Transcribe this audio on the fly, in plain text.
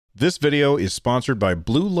This video is sponsored by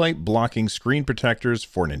blue light blocking screen protectors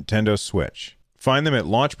for Nintendo Switch. Find them at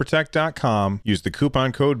launchprotect.com. Use the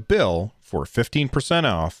coupon code BILL for 15%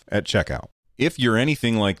 off at checkout. If you're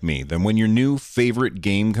anything like me, then when your new favorite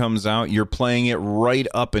game comes out, you're playing it right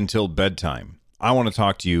up until bedtime. I want to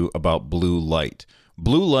talk to you about blue light.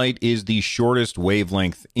 Blue light is the shortest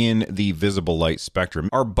wavelength in the visible light spectrum.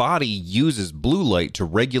 Our body uses blue light to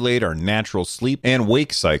regulate our natural sleep and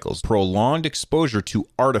wake cycles. Prolonged exposure to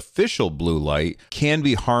artificial blue light can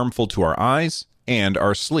be harmful to our eyes and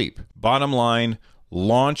our sleep. Bottom line,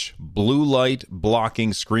 launch blue light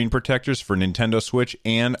blocking screen protectors for Nintendo Switch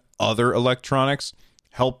and other electronics.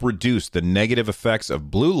 Help reduce the negative effects of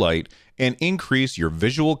blue light and increase your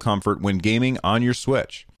visual comfort when gaming on your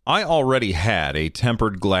Switch. I already had a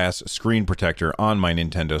tempered glass screen protector on my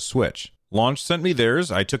Nintendo Switch. Launch sent me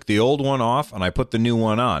theirs. I took the old one off and I put the new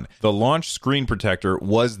one on. The Launch screen protector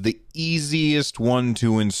was the easiest one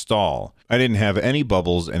to install. I didn't have any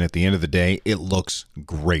bubbles, and at the end of the day, it looks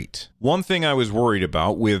great. One thing I was worried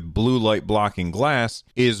about with blue light blocking glass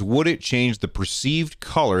is would it change the perceived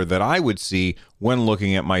color that I would see when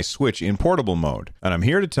looking at my Switch in portable mode? And I'm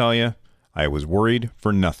here to tell you, I was worried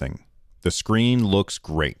for nothing. The screen looks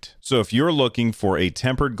great. So if you're looking for a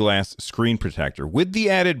tempered glass screen protector with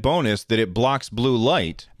the added bonus that it blocks blue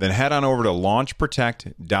light, then head on over to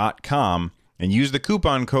launchprotect.com and use the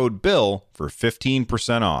coupon code BILL for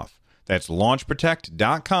 15% off. That's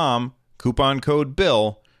launchprotect.com, coupon code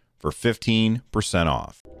BILL for 15%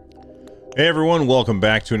 off. Hey everyone, welcome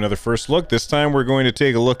back to another First Look. This time we're going to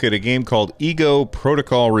take a look at a game called Ego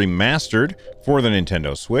Protocol Remastered for the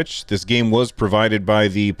Nintendo Switch. This game was provided by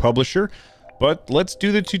the publisher, but let's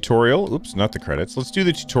do the tutorial. Oops, not the credits. Let's do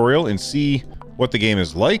the tutorial and see what the game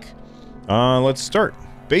is like. Let's start.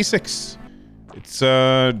 Basics. It's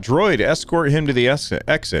droid. Escort him to the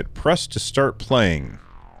exit. Press to start playing.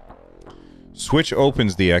 Switch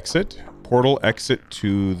opens the exit. Portal exit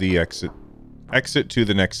to the exit. Exit to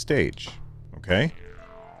the next stage. Okay.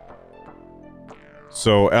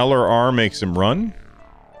 So L or R makes him run.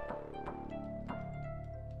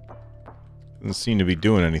 Doesn't seem to be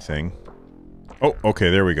doing anything. Oh,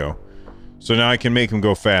 okay, there we go. So now I can make him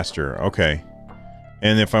go faster. Okay.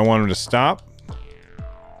 And if I want him to stop?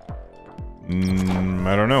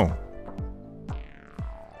 I don't know.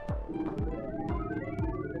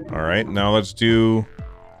 Alright, now let's do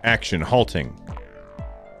action, halting.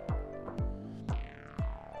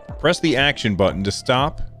 Press the action button to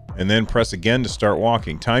stop, and then press again to start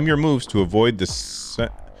walking. Time your moves to avoid the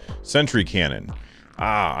sentry cannon.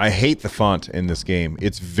 I hate the font in this game.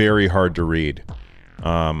 It's very hard to read.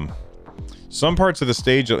 Some parts of the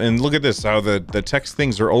stage, and look at this, how the text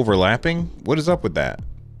things are overlapping. What is up with that?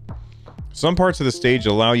 Some parts of the stage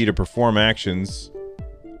allow you to perform actions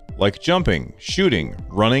like jumping, shooting,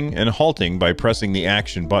 running, and halting by pressing the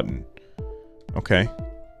action button. Okay.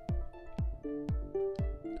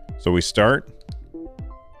 So we start.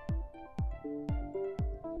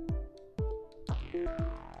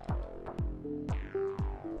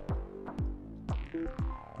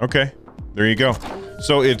 Okay, there you go.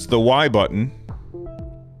 So it's the Y button.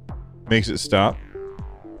 Makes it stop.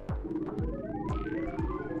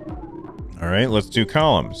 Alright, let's do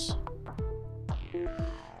columns.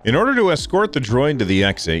 In order to escort the droid to the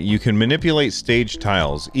exit, you can manipulate stage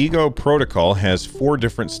tiles. Ego Protocol has 4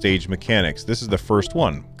 different stage mechanics. This is the first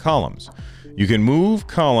one, columns. You can move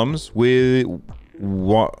columns while?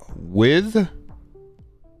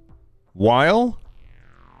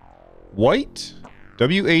 White?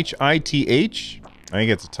 W-H-I-T-H? I think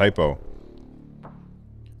it's a typo.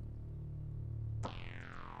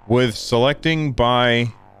 With selecting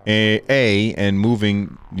by A and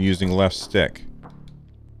moving using left stick.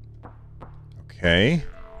 Okay.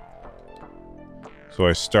 So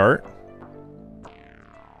I start.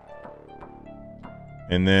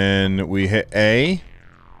 And then we hit A.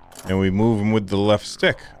 And we move them with the left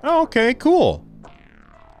stick. Oh, okay, cool.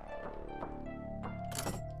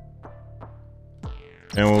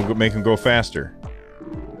 And we'll make them go faster.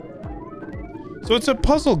 So it's a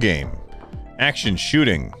puzzle game. Action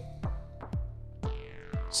shooting.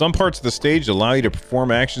 Some parts of the stage allow you to perform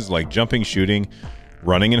actions like jumping, shooting,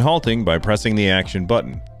 running, and halting by pressing the action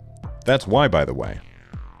button. That's Y, by the way.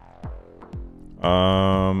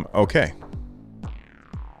 Okay.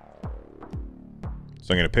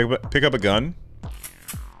 So I'm gonna pick up a gun.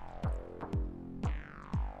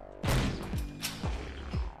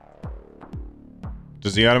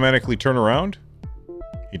 Does he automatically turn around?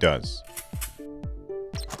 He does.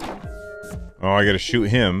 Oh, I gotta shoot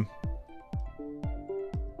him.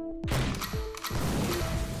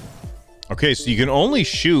 Okay, so you can only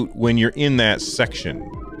shoot when you're in that section.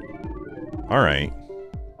 All right.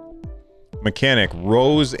 Mechanic,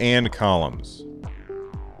 rows and columns.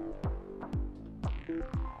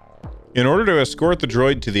 In order to escort the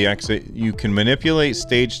droid to the exit, you can manipulate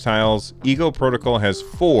stage tiles. Ego Protocol has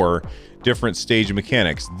 4 different stage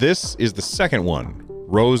mechanics. This is the second one,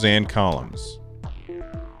 rows and columns.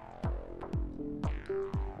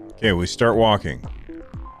 Okay, we start walking.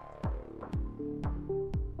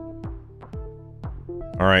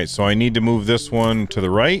 All right, so I need to move this one to the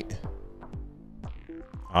right.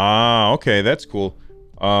 Ah, okay, that's cool.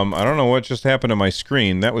 I don't know what just happened to my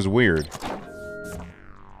screen. That was weird.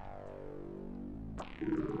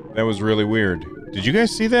 That was really weird. Did you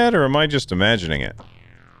guys see that, or am I just imagining it?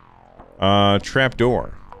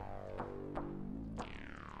 Trapdoor.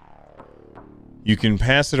 You can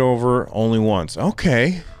pass it over only once.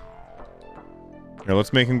 Okay. Here,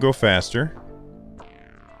 let's make him go faster.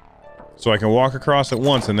 So I can walk across it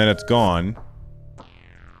once and then it's gone.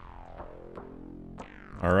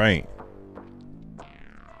 Alright.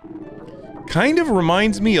 Kind of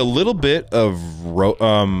reminds me a little bit of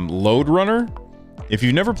Lode Runner. If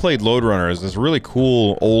you've never played Lode Runner, it's this really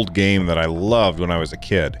cool old game that I loved when I was a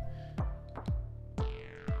kid.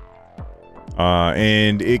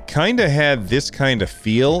 And it kind of had this kind of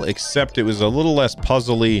feel, except it was a little less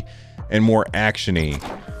puzzly and more action-y.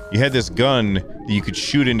 You had this gun that you could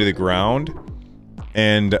shoot into the ground,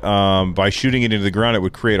 and by shooting it into the ground, it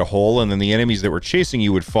would create a hole, and then the enemies that were chasing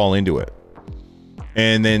you would fall into it.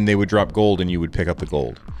 And then they would drop gold, and you would pick up the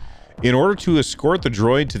gold. In order to escort the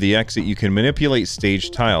droid to the exit, you can manipulate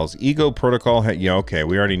stage tiles. Ego Protocol yeah, okay,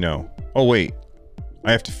 we already know. Oh, wait.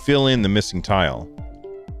 I have to fill in the missing tile.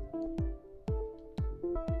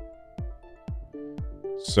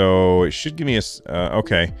 So, it should give me a...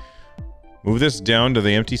 okay. Move this down to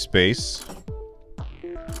the empty space.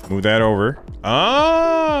 Move that over.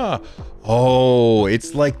 Ah! Oh,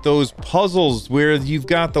 it's like those puzzles where you've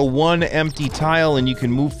got the one empty tile and you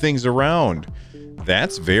can move things around.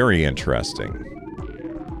 That's very interesting.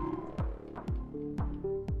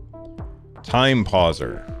 Time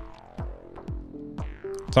pauser.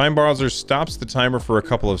 Time pauser stops the timer for a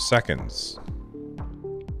couple of seconds.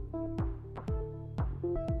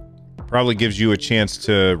 Probably gives you a chance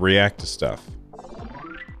to react to stuff.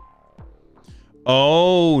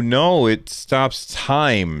 Oh, no, it stops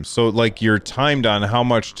time. So, like, you're timed on how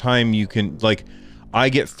much time you can... Like, I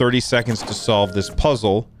get 30 seconds to solve this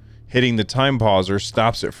puzzle. Hitting the time pauser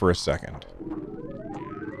stops it for a second.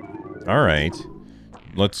 Alright.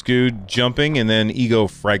 Let's go jumping and then ego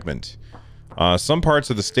fragment. Some parts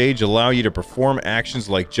of the stage allow you to perform actions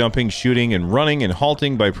like jumping, shooting, and running and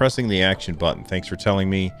halting by pressing the action button. Thanks for telling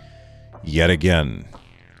me yet again.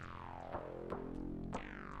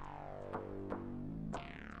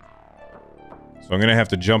 So I'm gonna have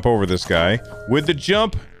to jump over this guy. With the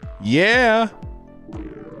jump! Yeah!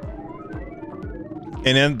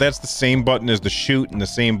 And then that's the same button as the shoot and the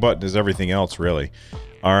same button as everything else, really.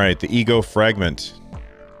 Alright, the ego fragment.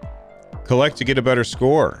 Collect to get a better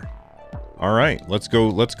score. Alright, let's go,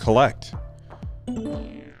 let's collect.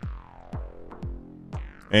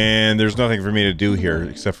 And there's nothing for me to do here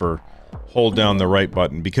except for hold down the right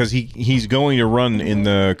button because he's going to run in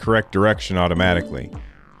the correct direction automatically.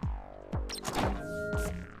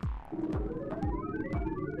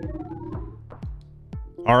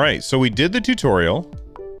 Alright, so we did the tutorial.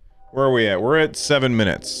 Where are we at? We're at 7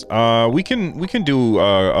 minutes. We can do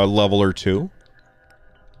a level or two.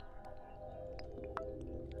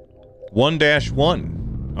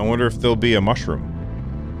 1-1. I wonder if there'll be a mushroom.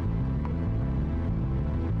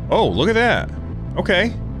 Oh, look at that.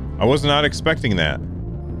 Okay. I was not expecting that.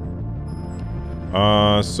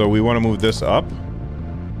 So we want to move this up.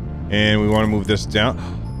 And we want to move this down.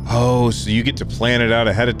 Oh, so you get to plan it out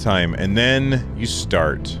ahead of time, and then you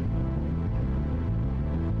start.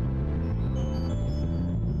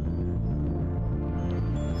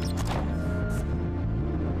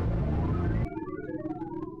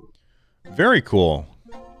 Very cool.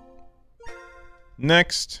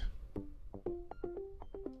 Next.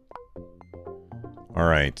 All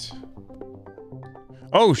right.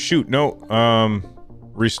 Oh, shoot, no.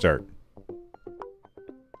 Restart.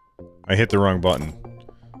 I hit the wrong button.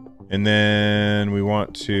 And then we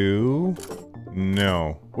want to...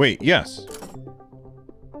 No. Wait, yes.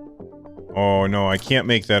 Oh, no, I can't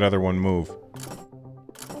make that other one move.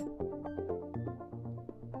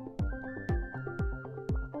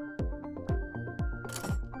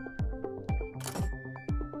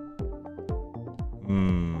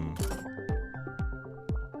 Hmm.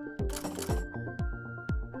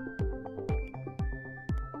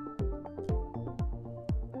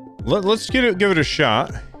 Let's give it a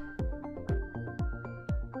shot.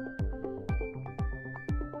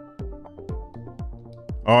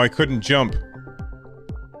 Oh, I couldn't jump.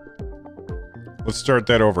 Let's start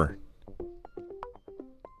that over.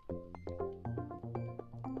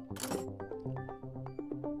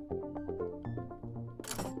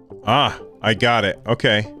 Ah, I got it.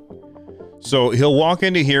 Okay. So he'll walk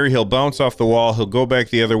into here, he'll bounce off the wall, he'll go back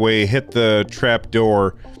the other way, hit the trap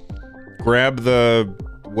door, grab the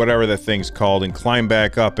whatever that thing's called, and climb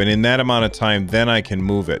back up. And in that amount of time, then I can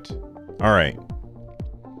move it. All right.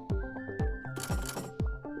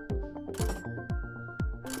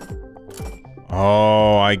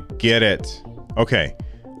 Oh, I get it. Okay,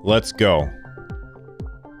 let's go.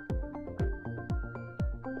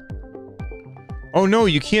 Oh no,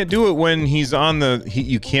 you can't do it when he's on the...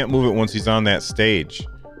 you can't move it once he's on that stage.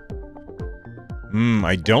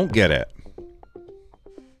 I don't get it.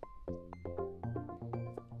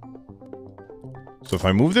 So if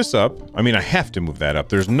I move this up... I mean, I have to move that up.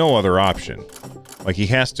 There's no other option. Like, he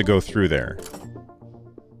has to go through there.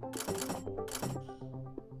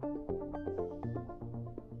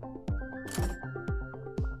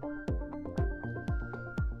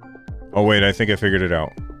 Oh wait, I think I figured it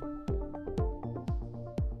out.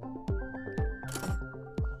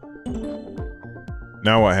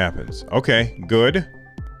 Now what happens? Okay, good.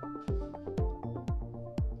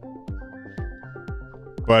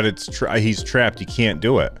 But he's trapped. He can't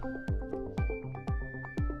do it.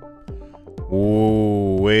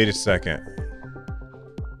 Oh, wait a second.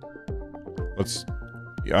 Let's...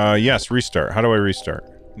 yes, restart. How do I restart?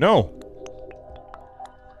 No!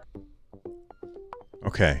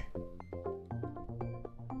 Okay.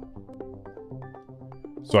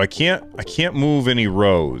 So I can't move any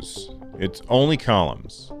rows. It's only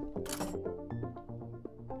columns.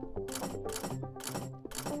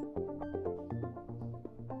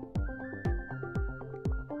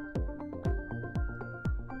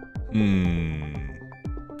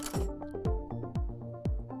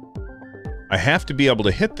 I have to be able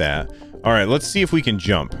to hit that. All right, let's see if we can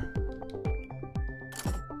jump.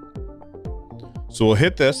 So we'll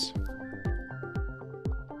hit this.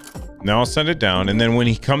 Now I'll send it down, and then when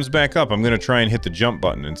he comes back up, I'm going to try and hit the jump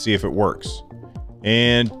button and see if it works.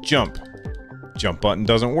 And jump. Jump button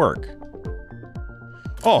doesn't work.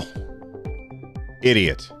 Oh.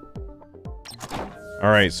 Idiot.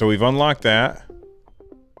 Alright, so we've unlocked that.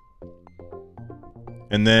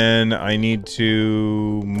 And then I need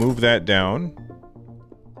to move that down.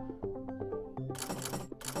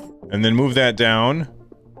 And then move that down.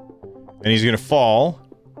 And he's going to fall.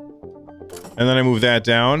 And then I move that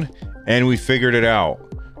down. And we figured it out.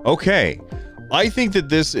 Okay. I think that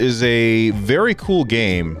this is a very cool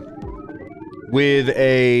game with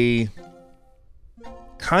a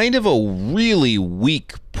kind of a really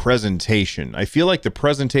weak presentation. I feel like the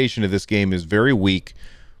presentation of this game is very weak,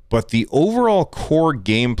 but the overall core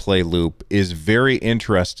gameplay loop is very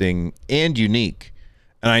interesting and unique.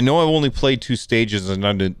 And I know I've only played 2 stages and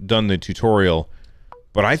done the tutorial,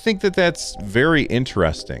 but I think that that's very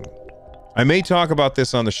interesting. I may talk about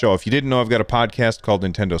this on the show. If you didn't know, I've got a podcast called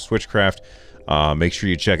Nintendo Switchcraft. Make sure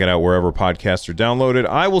you check it out wherever podcasts are downloaded.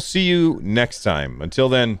 I will see you next time. Until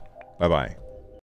then, bye-bye.